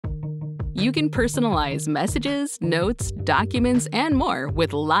You can personalize messages, notes, documents, and more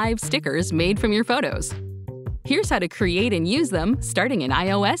with live stickers made from your photos. Here's how to create and use them starting in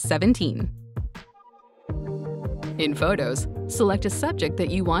iOS 17. In Photos, select a subject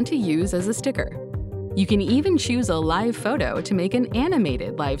that you want to use as a sticker. You can even choose a live photo to make an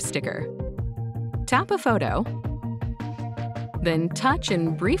animated live sticker. Tap a photo, then touch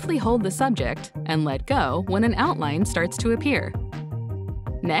and briefly hold the subject and let go when an outline starts to appear.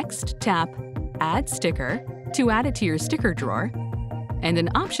 Next, tap Add Sticker to add it to your sticker drawer, and an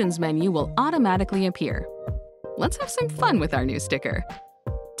options menu will automatically appear. Let's have some fun with our new sticker.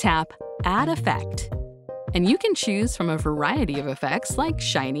 Tap Add Effect, and you can choose from a variety of effects like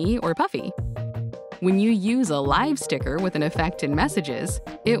shiny or puffy. When you use a live sticker with an effect in Messages,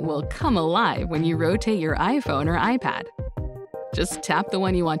 it will come alive when you rotate your iPhone or iPad. Just tap the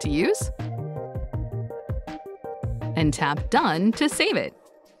one you want to use and tap Done to save it.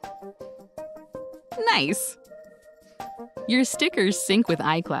 Nice! Your stickers sync with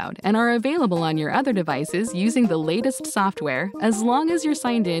iCloud and are available on your other devices using the latest software as long as you're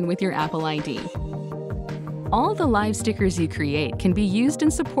signed in with your Apple ID. All the live stickers you create can be used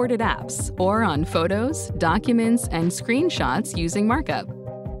in supported apps or on photos, documents, and screenshots using markup.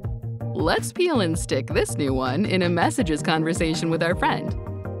 Let's peel and stick this new one in a Messages conversation with our friend.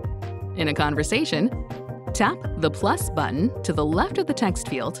 In a conversation, tap the plus button to the left of the text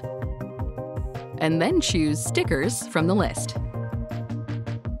field, and then choose Stickers from the list.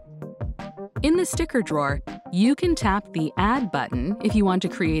 In the sticker drawer, you can tap the Add button if you want to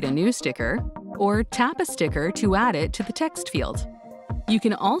create a new sticker, or tap a sticker to add it to the text field. You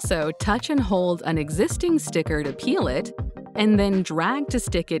can also touch and hold an existing sticker to peel it, and then drag to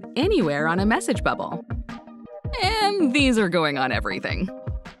stick it anywhere on a message bubble. And these are going on everything.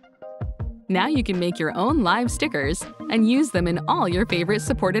 Now you can make your own live stickers and use them in all your favorite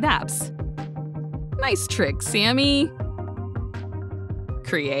supported apps. Nice trick, Sammy!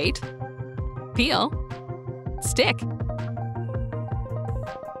 Create, peel, stick.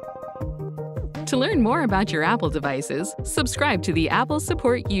 To learn more about your Apple devices, subscribe to the Apple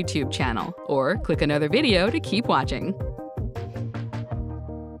Support YouTube channel or click another video to keep watching.